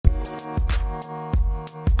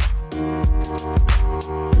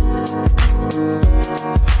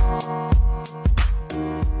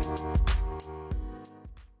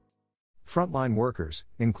Frontline workers,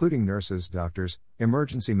 including nurses, doctors,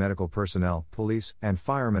 emergency medical personnel, police, and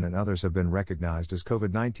firemen and others have been recognized as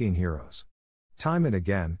COVID-19 heroes. Time and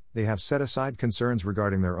again, they have set aside concerns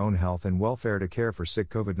regarding their own health and welfare to care for sick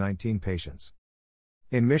COVID-19 patients.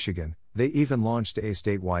 In Michigan, they even launched a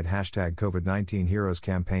statewide #COVID-19 Heroes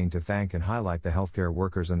campaign to thank and highlight the healthcare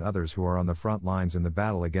workers and others who are on the front lines in the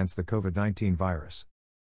battle against the COVID-19 virus.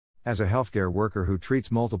 As a healthcare worker who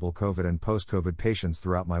treats multiple COVID and post-COVID patients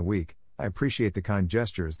throughout my week, I appreciate the kind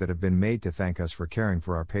gestures that have been made to thank us for caring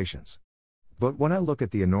for our patients. But when I look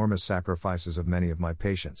at the enormous sacrifices of many of my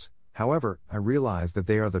patients, however, I realize that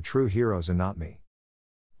they are the true heroes and not me.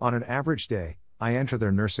 On an average day, I enter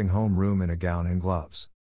their nursing home room in a gown and gloves.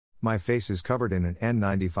 My face is covered in an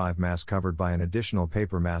N95 mask covered by an additional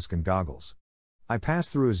paper mask and goggles. I pass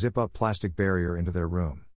through a zip-up plastic barrier into their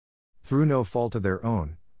room. Through no fault of their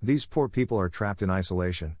own, these poor people are trapped in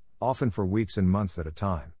isolation, often for weeks and months at a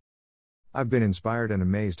time. I've been inspired and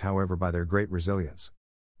amazed, however, by their great resilience.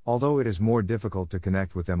 Although it is more difficult to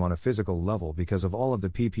connect with them on a physical level because of all of the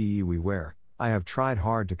PPE we wear, I have tried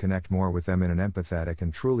hard to connect more with them in an empathetic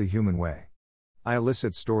and truly human way. I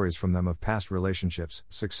elicit stories from them of past relationships,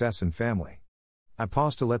 success and family. I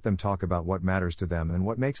pause to let them talk about what matters to them and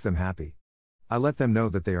what makes them happy. I let them know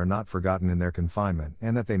that they are not forgotten in their confinement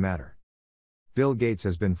and that they matter. Bill Gates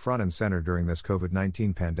has been front and center during this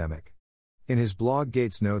COVID-19 pandemic. In his blog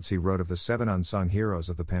Gates Notes he wrote of the 7 unsung heroes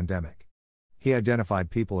of the pandemic. He identified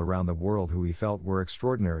people around the world who he felt were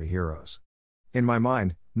extraordinary heroes. In my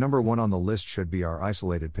mind, number 1 on the list should be our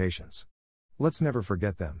isolated patients. Let's never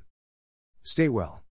forget them. Stay well.